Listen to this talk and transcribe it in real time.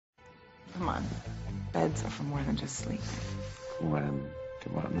Come on. Beds are for more than just sleep. When,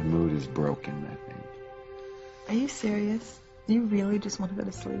 come on, the mood is broken, I think. Are you serious? Do you really just want to go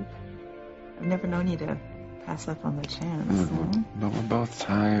to sleep? I've never known you to pass up on the chance. But we're both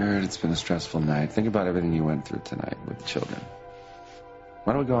tired. It's been a stressful night. Think about everything you went through tonight with the children.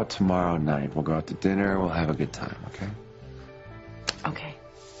 Why don't we go out tomorrow night? We'll go out to dinner. We'll have a good time, okay? Okay.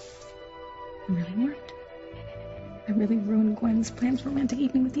 I'm really worried. I really ruined Gwen's plans for romantic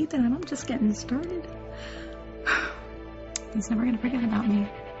evening with Ethan, and I'm just getting started. He's never gonna forget about me.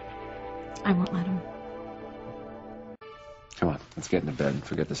 I won't let him. Come on, let's get into bed and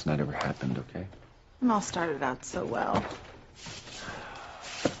forget this night ever happened, okay? It all started out so well.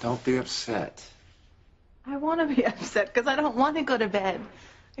 Don't be upset. I want to be upset because I don't want to go to bed.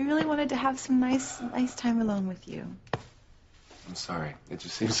 I really wanted to have some nice time alone with you. I'm sorry. It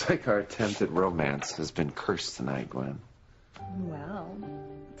just seems like our attempt at romance has been cursed tonight, Gwen. Well,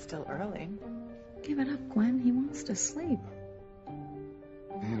 it's still early. Give it up, Gwen. He wants to sleep.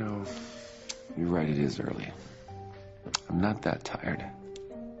 You know, you're right, it is early. I'm not that tired.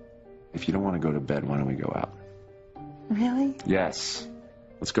 If you don't want to go to bed, why don't we go out? Really? Yes.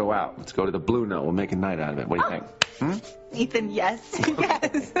 Let's go out. Let's go to the Blue Note. We'll make a night out of it. What do you think? Ethan, yes.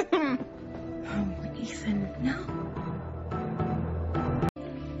 Yes. Oh, Ethan, no.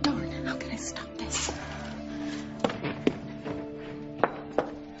 Darn, how can I stop this?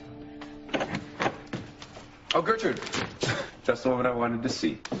 Oh, Gertrude. Just the woman I wanted to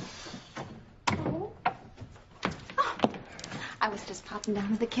see. I was just popping down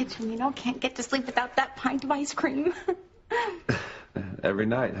to the kitchen, you know. Can't get to sleep without that pint of ice cream. Every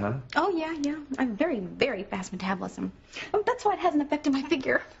night, huh? Oh, yeah. I have very, very fast metabolism. Oh, that's why it hasn't affected my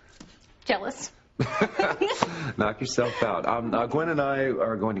figure. Jealous. Knock yourself out. Gwen and I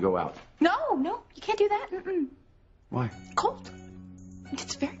are going to go out. No, you can't do that. Mm-mm. Why? Cold.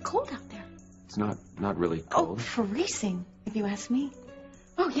 It's very cold out there. It's not really cold. Oh, freezing, if you ask me.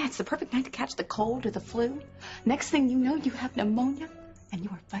 Oh, yeah, it's the perfect night to catch the cold or the flu. Next thing you know, you have pneumonia, and you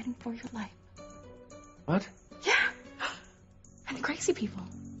are fighting for your life. What? Yeah. And the crazy people.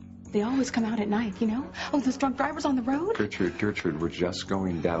 They always come out at night, you know? Oh, those drunk drivers on the road? Gertrude, we're just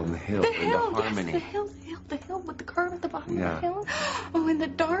going down the hill into Harmony. Yes, the hill with the curve at the bottom Yeah. of the hill. Oh, in the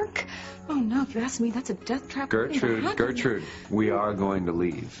dark. Oh, no, if you ask me, that's a death trap. Gertrude, we are going to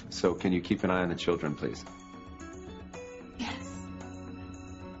leave. So can you keep an eye on the children, please? Yes.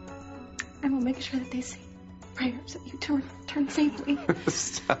 And we'll make sure that they say prayers that you turn safely.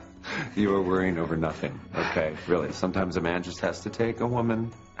 Stop. You are worrying over nothing, okay? Really, sometimes a man just has to take a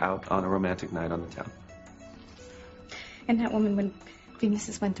woman out on a romantic night on the town. And that woman when Venus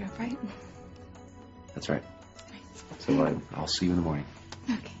is Winthrop, right? That's right. So I'll see you in the morning.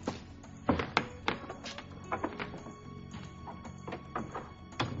 Okay.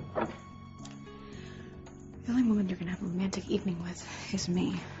 The only woman you're going to have a romantic evening with is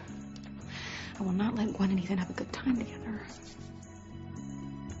me. I will not let Gwen and Ethan have a good time together.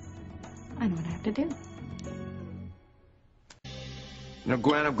 I know what I have to do. You know,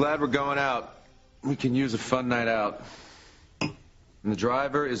 Gwen, I'm glad we're going out. We can use a fun night out. And the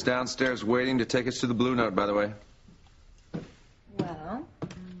driver is downstairs waiting to take us to the Blue Note, by the way. Well,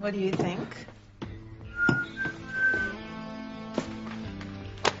 what do you think?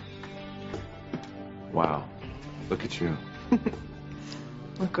 Wow. Look at you.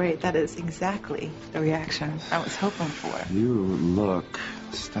 Well, great. That is exactly the reaction I was hoping for. You look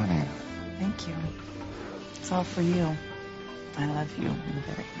stunning. Thank you. It's all for you. I love you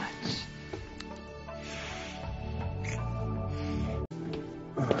very much.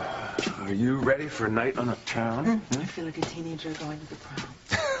 Are you ready for a night on the town? I feel like a teenager going to the prom.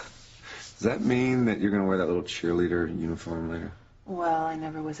 Does that mean that you're going to wear that little cheerleader uniform later? Well, I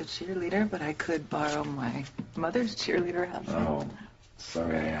never was a cheerleader, but I could borrow my mother's cheerleader outfit. Oh,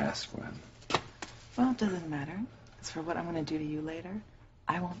 sorry I asked, Gwen. Well, it doesn't matter. As for what I'm going to do to you later,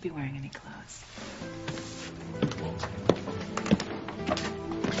 I won't be wearing any clothes.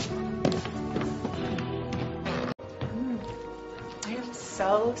 I am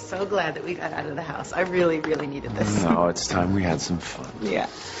so glad that we got out of the house. I really needed this. No, it's time we had some fun. Yeah.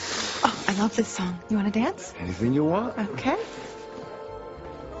 Oh, I love this song. You want to dance? Anything you want. Okay.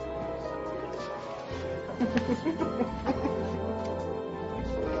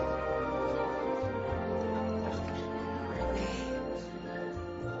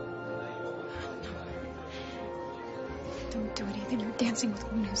 Don't do it, Ethan. You're dancing with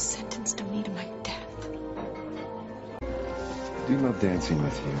one who's sentenced me to my death. I do love dancing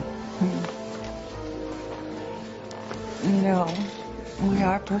with you. You know, we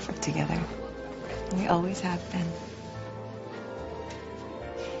are perfect together. We always have been.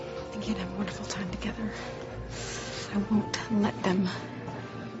 I think We can have a wonderful time together. I won't let them.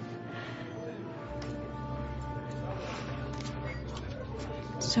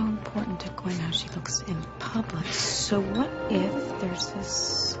 It's so important to Gwen how she looks in public. So what if there's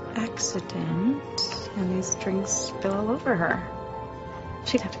this accident and these drinks spill all over her?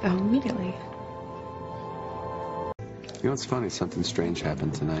 She'd have to go home immediately. You know, it's funny. Something strange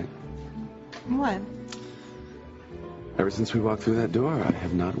happened tonight. What? Ever since we walked through that door, I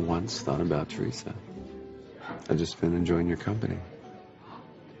have not once thought about Teresa. I've just been enjoying your company.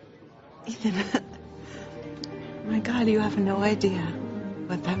 Ethan, my God, you have no idea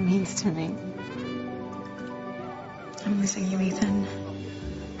what that means to me. I'm losing you, Ethan.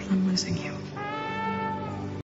 I'm losing you.